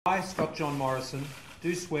I, Scott John Morrison,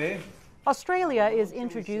 do swear. Australia is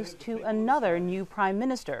introduced to another new Prime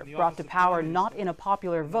Minister, brought to power not in a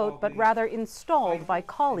popular vote, but rather installed by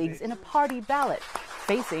colleagues in a party ballot,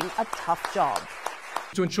 facing a tough job.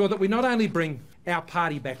 To ensure that we not only bring our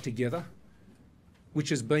party back together, which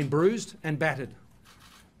has been bruised and battered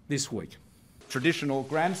this week. Traditional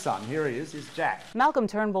grandson, here he is Jack. Malcolm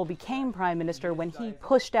Turnbull became Prime Minister when he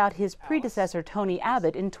pushed out his predecessor Tony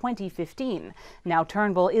Abbott in 2015. Now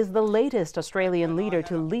Turnbull is the latest Australian leader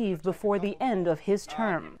to leave before the end of his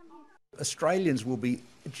term. Australians will be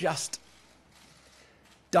just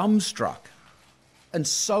dumbstruck and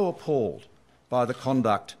so appalled by the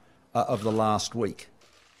conduct of the last week.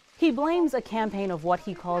 He blames a campaign of what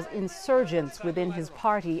he calls insurgents within his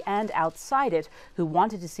party and outside it, who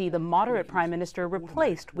wanted to see the moderate Prime Minister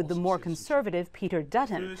replaced with the more conservative Peter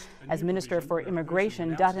Dutton. As Minister for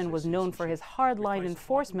Immigration, Dutton was known for his hardline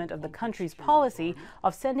enforcement of the country's policy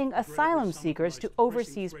of sending asylum seekers to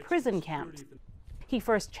overseas prison camps. He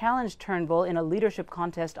first challenged Turnbull in a leadership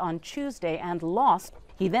contest on Tuesday and lost.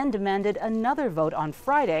 He then demanded another vote on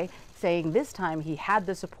Friday, saying this time he had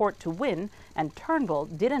the support to win and Turnbull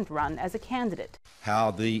didn't run as a candidate.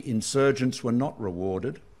 How the insurgents were not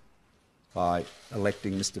rewarded by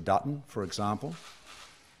electing Mr. Dutton, for example,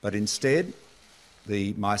 but instead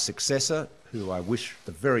my successor, who I wish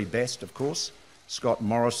the very best, of course, Scott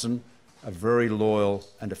Morrison, a very loyal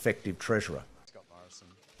and effective treasurer.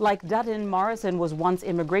 Like Dutton, Morrison was once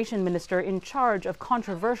Immigration Minister in charge of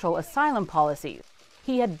controversial asylum policies.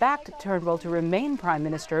 He had backed Turnbull to remain Prime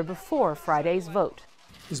Minister before Friday's vote.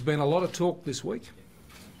 There's been a lot of talk this week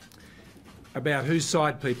about whose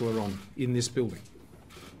side people are on in this building.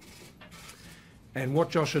 And what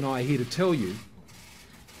Josh and I are here to tell you,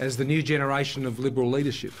 as the new generation of Liberal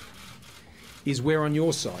leadership, is we're on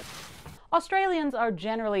your side. Australians are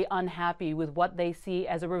generally unhappy with what they see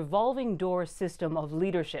as a revolving door system of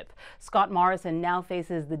leadership. Scott Morrison now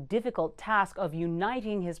faces the difficult task of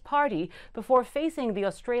uniting his party before facing the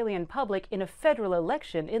Australian public in a federal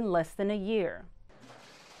election in less than a year.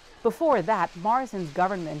 Before that, Morrison's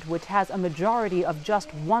government, which has a majority of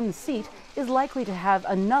just one seat, is likely to have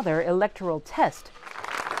another electoral test.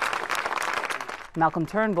 Malcolm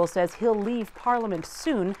Turnbull says he'll leave Parliament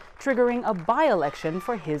soon, triggering a by-election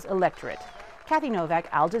for his electorate. Novak,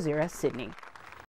 Al Jazeera, Sydney.